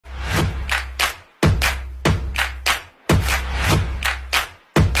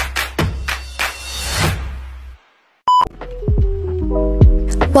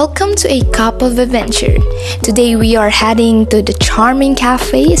Welcome to a cup of adventure. Today we are heading to the charming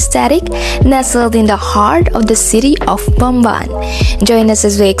Cafe Estetik, nestled in the heart of the city of Bamban. Join us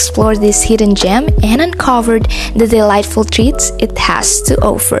as we explore this hidden gem and uncover the delightful treats it has to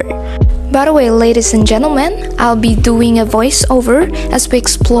offer. By the way, ladies and gentlemen, I'll be doing a voiceover as we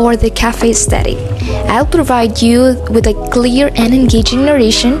explore the Cafe Estetik. I'll provide you with a clear and engaging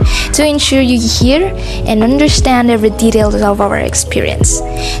narration to ensure you hear and understand every detail of our experience.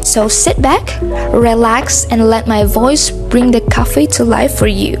 So sit back, relax, and let my voice bring the cafe to life for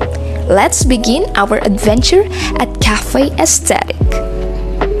you. Let's begin our adventure at Cafe Estetik.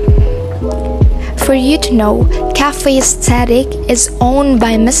 For you to know, Cafe Estetik is owned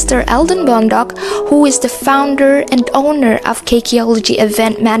by Mr. Eldon Bondoc, who is the founder and owner of Cakeology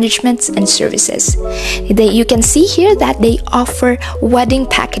Event Management and Services. You can see here that they offer wedding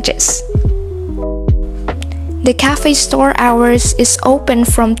packages. The cafe store hours is open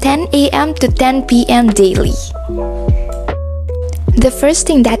from 10 a.m. to 10 p.m. daily. The first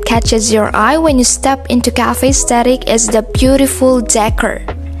thing that catches your eye when you step into Cafe Estetik is the beautiful decor.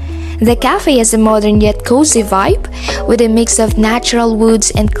 The cafe has a modern yet cozy vibe with a mix of natural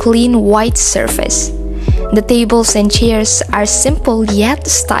woods and clean white surface. The tables and chairs are simple yet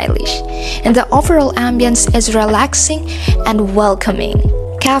stylish, and the overall ambience is relaxing and welcoming.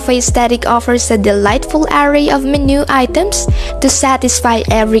 Cafe Estetik offers a delightful array of menu items to satisfy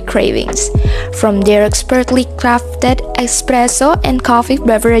every cravings, from their expertly crafted espresso and coffee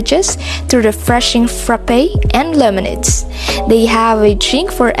beverages to refreshing frappe and lemonades. They have a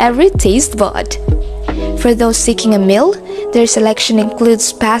drink for every taste bud. For those seeking a meal, their selection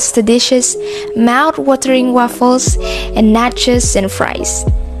includes pasta dishes, mouth-watering waffles, and nachos and fries.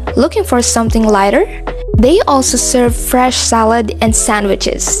 Looking for something lighter? They also serve fresh salad and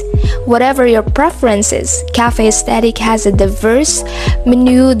sandwiches. Whatever your preference is, Cafe Estetik has a diverse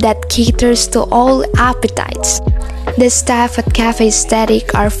menu that caters to all appetites. The staff at Cafe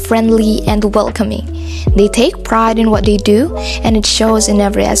Estetik are friendly and welcoming. They take pride in what they do, and it shows in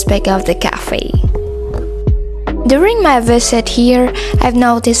every aspect of the cafe. During my visit here, I've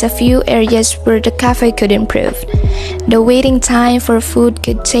noticed a few areas where the cafe could improve. The waiting time for food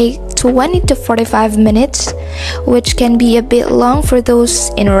could take 20 to 45 minutes, which can be a bit long for those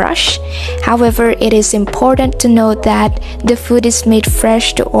in a rush. However, it is important to note that the food is made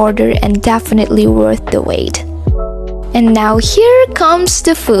fresh to order and definitely worth the wait. And now here comes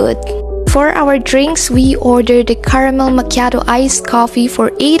the food. For our drinks, we ordered the caramel macchiato iced coffee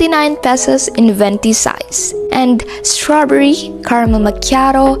for 89 pesos in venti size, and strawberry caramel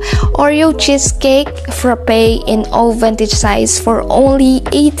macchiato Oreo cheesecake frappe in all vintage size for only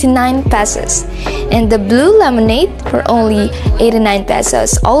 89 pesos, and the blue lemonade for only 89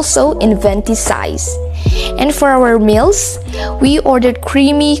 pesos, also in venti size. And for our meals, we ordered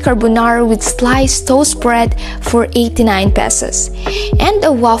creamy carbonara with sliced toast bread for 89 pesos, and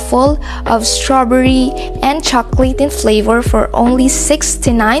a waffle of strawberry and chocolate in flavor for only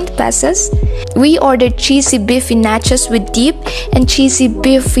 69 pesos. We ordered cheesy beefy nachos with dip and cheesy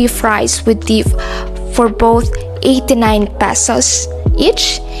beefy fries with dip for both 89 pesos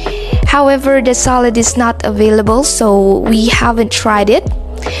each. However, the salad is not available, so we haven't tried it.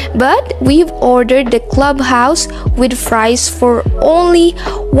 But we've ordered the clubhouse with fries for only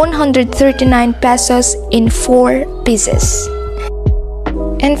 139 pesos in 4 pieces.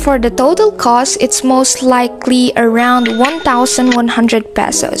 And for the total cost, it's most likely around 1,100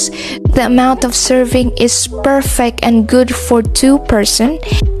 pesos. The amount of serving is perfect and good for 2 persons.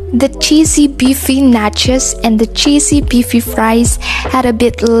 The cheesy beefy nachos and the cheesy beefy fries had a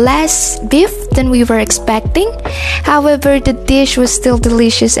bit less beef than we were expecting. However, the dish was still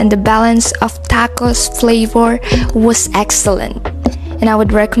delicious and the balance of tacos flavor was excellent. And I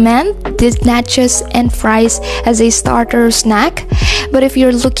would recommend these nachos and fries as a starter or snack. But if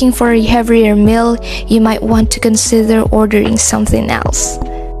you're looking for a heavier meal, you might want to consider ordering something else.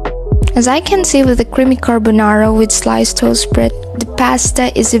 As I can see with the creamy carbonara with sliced toast bread, the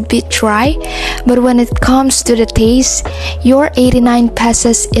pasta is a bit dry, but when it comes to the taste, your 89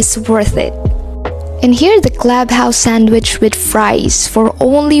 pesos is worth it. And here the clubhouse sandwich with fries for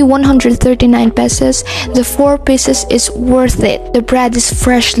only 139 pesos. The 4 pieces is worth it. The bread is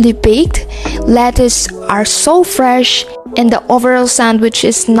freshly baked, lettuce are so fresh, and the overall sandwich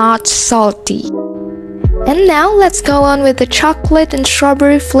is not salty. And now let's go on with the chocolate and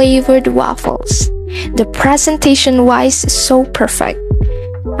strawberry flavored waffles. The presentation wise is so perfect.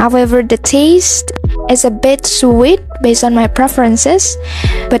 However, the taste is a bit sweet based on my preferences,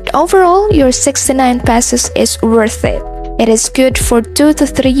 but overall your 69 pesos is worth it. It is good for 2 to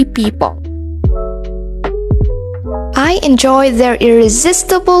 3 people. I I enjoy their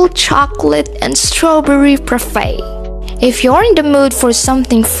irresistible chocolate and strawberry parfait. If you're in the mood for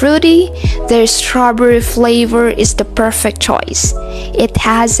something fruity, their strawberry flavor is the perfect choice. It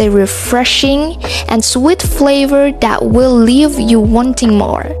has a refreshing and sweet flavor that will leave you wanting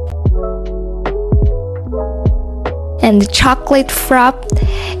more. And the chocolate frappe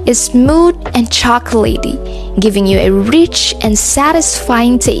is smooth and chocolatey, giving you a rich and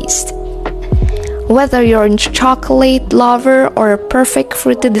satisfying taste. Whether you're a chocolate lover or a perfect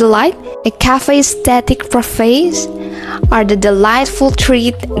fruity delight, a Cafe Estetik parfaits are the delightful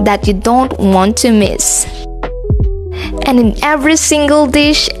treat that you don't want to miss. And in every single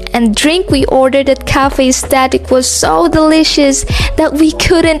dish and drink we ordered at Cafe Estetik was so delicious that we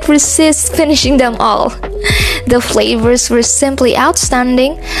couldn't resist finishing them all. The flavors were simply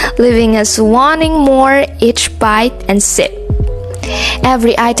outstanding, leaving us wanting more each bite and sip.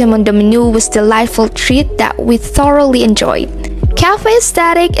 Every item on the menu was a delightful treat that we thoroughly enjoyed. Cafe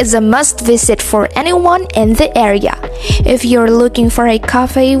Estetik is a must-visit for anyone in the area. If you're looking for a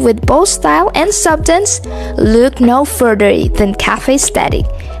cafe with both style and substance, look no further than Cafe Estetik.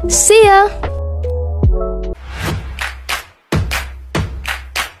 See ya!